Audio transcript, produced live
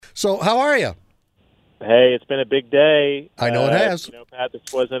So, how are you? Hey, it's been a big day. I know it has. Pat, this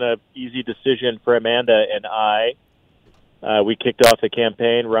wasn't an easy decision for Amanda and I. We kicked off the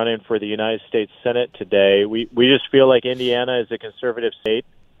campaign running for the United States Senate today. We just feel like Indiana is a conservative state,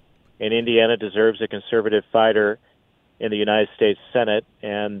 and Indiana deserves a conservative fighter in the United States Senate.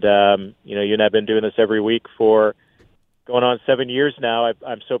 And, you and I have been doing this every week for going on 7 years now.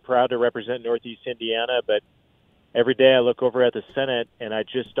 I'm so proud to represent Northeast Indiana, but every day I look over at the Senate, and I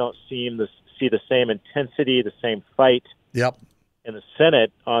just don't see the same intensity, the same fight Yep. in the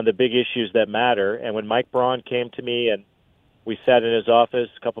Senate on the big issues that matter. And when Mike Braun came to me and we sat in his office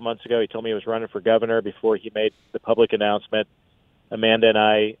a couple months ago, he told me he was running for governor before he made the public announcement. Amanda and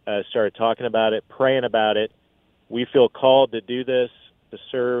I started talking about it, praying about it. We feel called to do this, to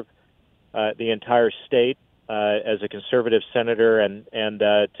serve the entire state as a conservative senator, and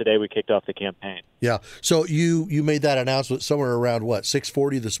today we kicked off the campaign. Yeah. So you made that announcement somewhere around,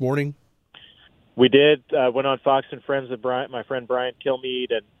 6:40 this morning? We did. Went on Fox and Friends with my friend Brian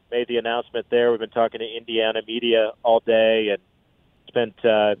Kilmeade, and made the announcement there. We've been talking to Indiana media all day and spent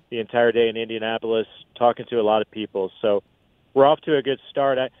the entire day in Indianapolis talking to a lot of people. So we're off to a good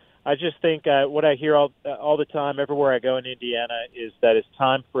start. I just think what I hear all the time everywhere I go in Indiana is that it's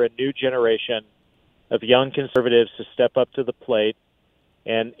time for a new generation of young conservatives to step up to the plate.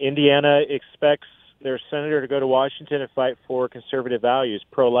 And Indiana expects their senator to go to Washington and fight for conservative values,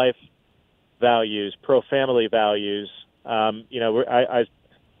 pro-life values, pro-family values.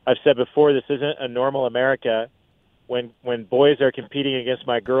 I've said before, this isn't a normal America when boys are competing against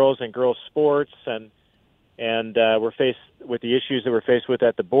my girls in girls' sports, and we're faced with the issues that we're faced with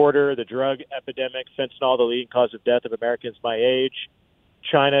at the border, the drug epidemic, fentanyl, the leading cause of death of Americans my age,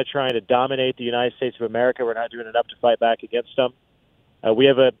 China trying to dominate the United States of America. We're not doing enough to fight back against them. We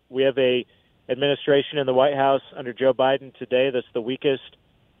have a administration in the White House under Joe Biden today that's the weakest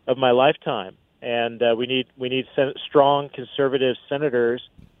of my lifetime, and we need strong conservative senators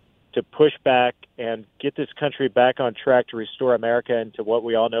to push back and get this country back on track to restore America into what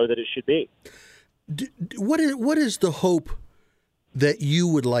we all know that it should be. What is the hope that you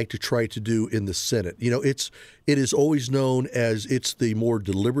would like to try to do in the Senate? It is always known as it's the more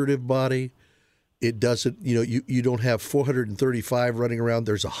deliberative body. It doesn't, you don't have 435 running around.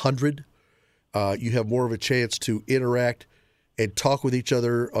 There's 100. You have more of a chance to interact and talk with each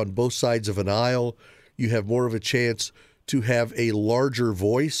other on both sides of an aisle. You have more of a chance to have a larger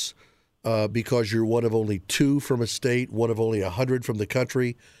voice because you're one of only 2 from a state, one of only 100 from the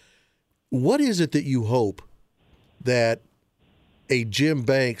country. What is it that you hope that a Jim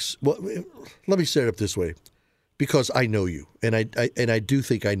Banks? Well, let me set it up this way, because I know you, and I do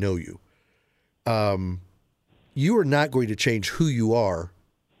think I know you. You are not going to change who you are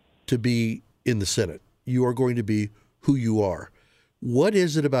to be in the Senate. You are going to be who you are. What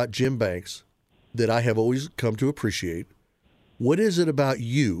is it about Jim Banks that I have always come to appreciate? What is it about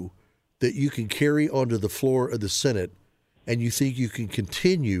you that you can carry onto the floor of the Senate and you think you can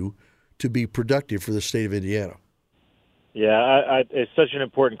continue to be productive for the state of Indiana? Yeah, it's such an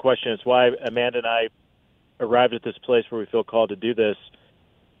important question. It's why Amanda and I arrived at this place where we feel called to do this.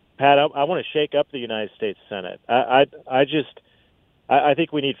 Pat, I want to shake up the United States Senate. I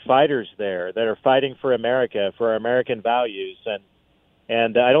think we need fighters there that are fighting for America, for our American values,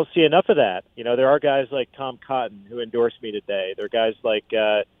 and I don't see enough of that. There are guys like Tom Cotton who endorsed me today. There are guys like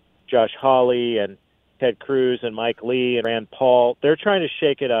Josh Hawley and Ted Cruz and Mike Lee and Rand Paul. They're trying to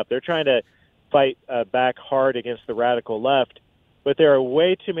shake it up. They're trying to fight back hard against the radical left. But there are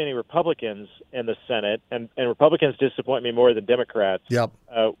way too many Republicans in the Senate, and Republicans disappoint me more than Democrats. Yep.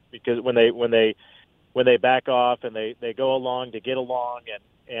 Because when they back off and they go along to get along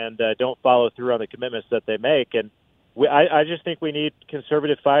and don't follow through on the commitments that they make. And I just think we need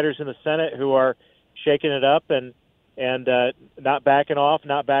conservative fighters in the Senate who are shaking it up and not backing off,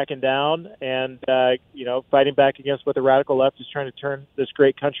 not backing down, and fighting back against what the radical left is trying to turn this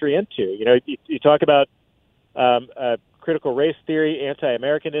great country into. You talk about critical race theory,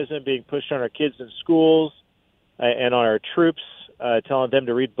 anti-Americanism being pushed on our kids in schools and on our troops, telling them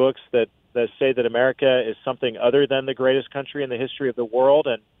to read books that say that America is something other than the greatest country in the history of the world.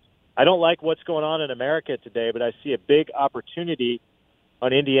 And I don't like what's going on in America today, but I see a big opportunity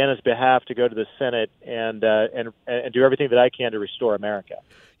on Indiana's behalf to go to the Senate and do everything that I can to restore America.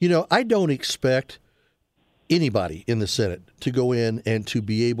 I don't expect anybody in the Senate to go in and to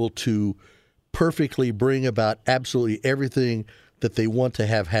be able to perfectly bring about absolutely everything that they want to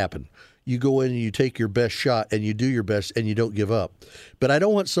have happen. You go in and you take your best shot and you do your best and you don't give up. But I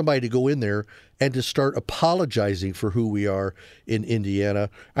don't want somebody to go in there and to start apologizing for who we are in Indiana.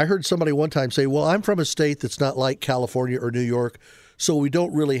 I heard somebody one time say, well, I'm from a state that's not like California or New York, so we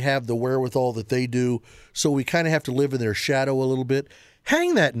don't really have the wherewithal that they do, so we kind of have to live in their shadow a little bit.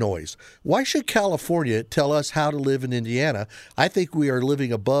 Hang that noise. Why should California tell us how to live in Indiana? I think we are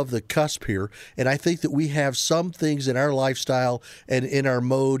living above the cusp here, and I think that we have some things in our lifestyle and in our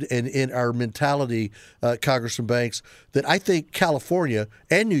mode and in our mentality, Congressman Banks, that I think California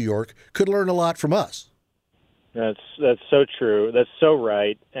and New York could learn a lot from us. That's so true. That's so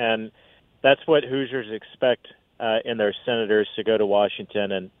right, and that's what Hoosiers expect in their senators, to go to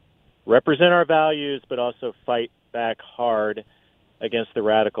Washington and represent our values, but also fight back hard against the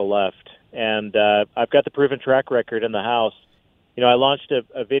radical left. And I've got the proven track record in the House. You know, I launched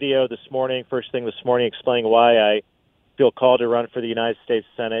a video first thing this morning, explaining why I feel called to run for the United States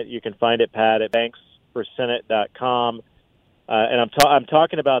Senate. You can find it, Pat, at banksforsenate.com. And I'm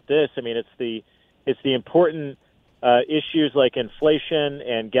talking about this. I mean, it's the important issues like inflation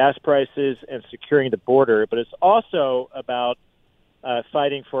and gas prices and securing the border, but it's also about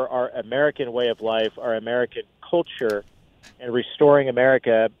fighting for our American way of life, our American culture, and restoring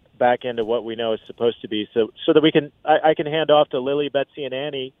America back into what we know is supposed to be, so that I can hand off to Lily, Betsy, and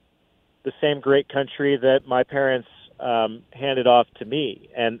Annie the same great country that my parents handed off to me,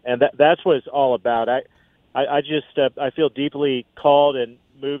 and that's what it's all about. I feel deeply called and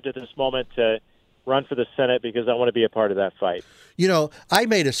moved at this moment to run for the Senate because I want to be a part of that fight. You know, I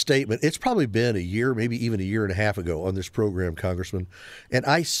made a statement. It's probably been a year, maybe even a year and a half ago on this program, Congressman, and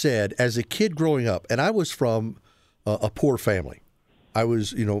I said, as a kid growing up, and I was from a poor family. I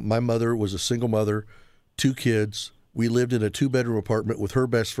was, my mother was a single mother, 2 kids. We lived in a 2-bedroom apartment with her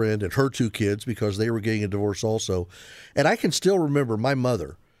best friend and her 2 kids because they were getting a divorce also. And I can still remember my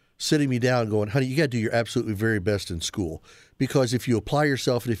mother sitting me down going, honey, you got to do your absolutely very best in school, because if you apply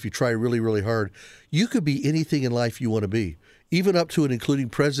yourself and if you try really, really hard, you could be anything in life you want to be, even up to and including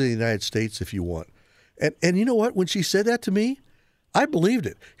President of the United States if you want. And you know what? When she said that to me, I believed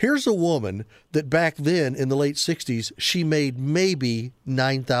it. Here's a woman that back then in the late 60s, she made maybe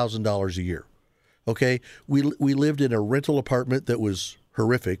 $9,000 a year. Okay? We lived in a rental apartment that was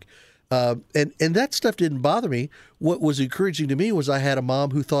horrific. And that stuff didn't bother me. What was encouraging to me was I had a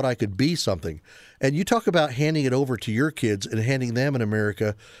mom who thought I could be something. And you talk about handing it over to your kids and handing them an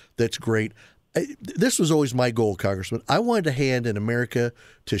America that's great. This was always my goal, Congressman. I wanted to hand an America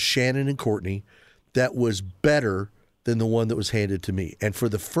to Shannon and Courtney that was better than the one that was handed to me. And for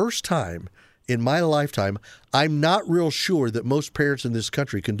the first time in my lifetime, I'm not real sure that most parents in this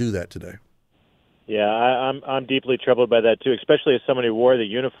country can do that today. Yeah, I'm deeply troubled by that too, especially as someone who wore the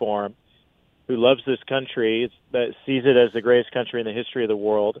uniform, who loves this country, that sees it as the greatest country in the history of the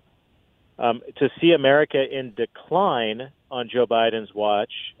world. To see America in decline on Joe Biden's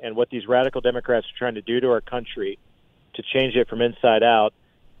watch and what these radical Democrats are trying to do to our country to change it from inside out,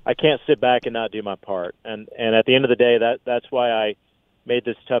 I can't sit back and not do my part. And at the end of the day, that's why I made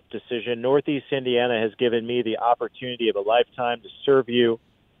this tough decision. Northeast Indiana has given me the opportunity of a lifetime to serve you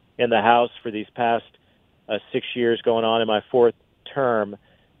in the House for these past 6 years, going on in my 4th term.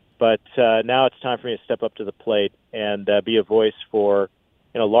 But now it's time for me to step up to the plate and be a voice for,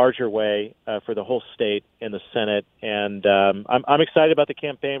 in a larger way, for the whole state in the Senate. And I'm excited about the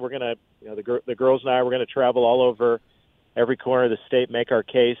campaign. We're going to, the girls and I, we're going to travel all over every corner of the state, make our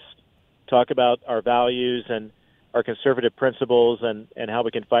case, talk about our values and our conservative principles and how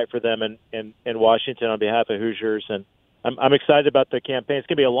we can fight for them in Washington on behalf of Hoosiers. And I'm excited about the campaign. It's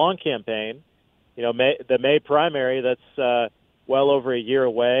going to be a long campaign. The May primary, that's well over a year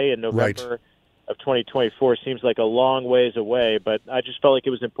away, and November of 2024 seems like a long ways away. But I just felt like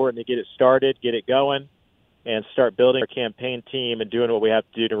it was important to get it started, get it going, and start building our campaign team and doing what we have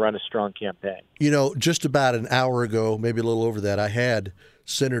to do to run a strong campaign. Just about an hour ago, maybe a little over that, I had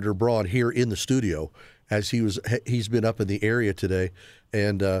Senator Braun here in the studio as he's been up in the area today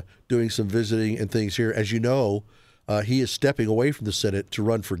and doing some visiting and things here. As you know, he is stepping away from the Senate to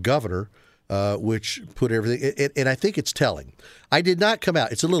run for governor, which put everything – and I think it's telling. I did not come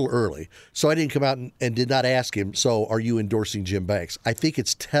out – it's a little early, so I didn't come out and did not ask him, so are you endorsing Jim Banks? I think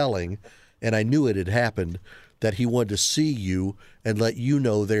it's telling – and I knew it had happened, that he wanted to see you and let you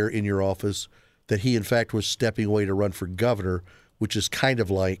know there in your office that he, in fact, was stepping away to run for governor, which is kind of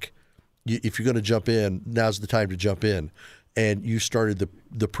like, if you're going to jump in, now's the time to jump in. And you started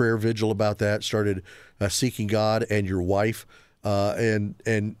the prayer vigil about that, started seeking God and your wife,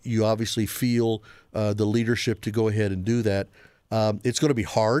 and you obviously feel the leadership to go ahead and do that. It's going to be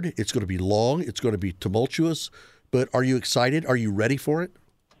hard. It's going to be long. It's going to be tumultuous. But are you excited? Are you ready for it?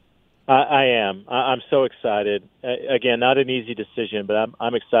 I am. I'm so excited. Again, not an easy decision, but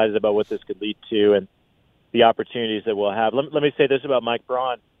I'm excited about what this could lead to and the opportunities that we'll have. Let me say this about Mike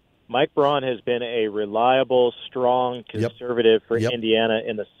Braun. Mike Braun has been a reliable, strong conservative for Indiana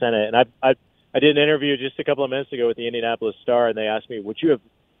in the Senate. And I did an interview just a couple of minutes ago with the Indianapolis Star, and they asked me, would you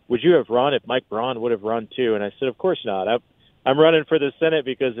have run if Mike Braun would have run too? And I said, of course not. I'm running for the Senate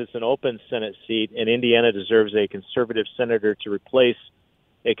because it's an open Senate seat, and Indiana deserves a conservative senator to replace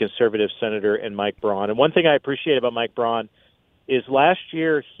a conservative senator in Mike Braun. And one thing I appreciate about Mike Braun is last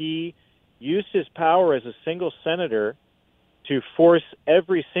year he used his power as a single senator to force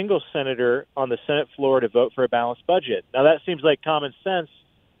every single senator on the Senate floor to vote for a balanced budget. Now, that seems like common sense,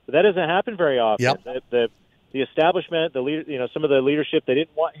 but that doesn't happen very often. Yep. The establishment, some of the leadership, they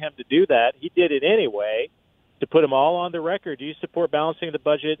didn't want him to do that. He did it anyway to put them all on the record. Do you support balancing the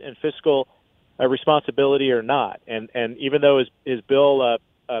budget and fiscal responsibility or not? And even though his bill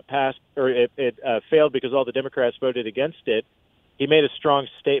passed, or it failed because all the Democrats voted against it, he made a strong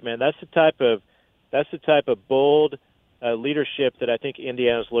statement. That's the type of bold leadership that I think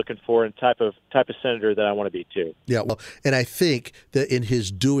Indiana's looking for, and type of senator that I want to be too. Yeah, well, and I think that in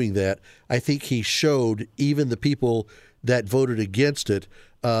his doing that, I think he showed even the people that voted against it.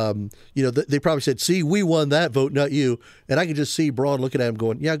 They probably said, "See, we won that vote, not you." And I can just see Braun looking at him,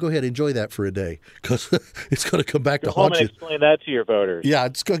 going, "Yeah, go ahead, enjoy that for a day, because it's going to come back to haunt you." Explain that to your voters. Yeah,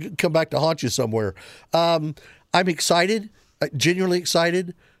 it's going to come back to haunt you somewhere. I'm excited, genuinely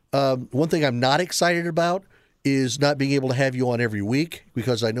excited. One thing I'm not excited about is not being able to have you on every week,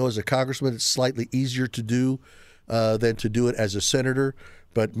 because I know as a congressman it's slightly easier to do than to do it as a senator.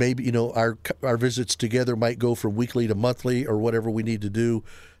 But maybe, our visits together might go from weekly to monthly, or whatever we need to do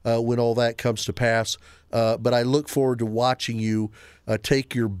when all that comes to pass. But I look forward to watching you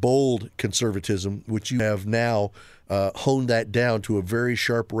take your bold conservatism, which you have now honed that down to a very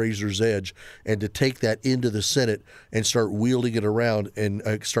sharp razor's edge, and to take that into the Senate and start wielding it around and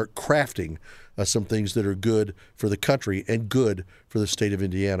start crafting some things that are good for the country and good for the state of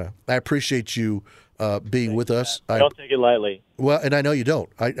Indiana. I appreciate you being with us. I don't take it lightly. Well, and I know you don't.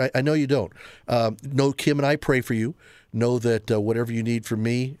 I know you don't. No, Kim and I pray for you. Know that whatever you need from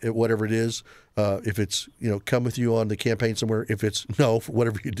me, whatever it is, if it's, come with you on the campaign somewhere. If it's no,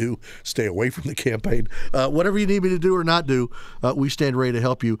 whatever you do, stay away from the campaign. Whatever you need me to do or not do, we stand ready to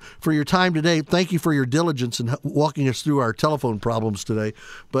help you. For your time today, thank you for your diligence in walking us through our telephone problems today.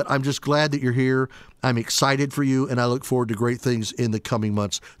 But I'm just glad that you're here. I'm excited for you, and I look forward to great things in the coming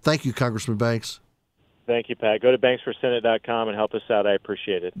months. Thank you, Congressman Banks. Thank you, Pat. Go to banksforsenate.com and help us out. I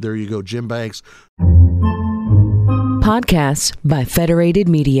appreciate it. There you go, Jim Banks. Podcasts by Federated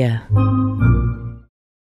Media.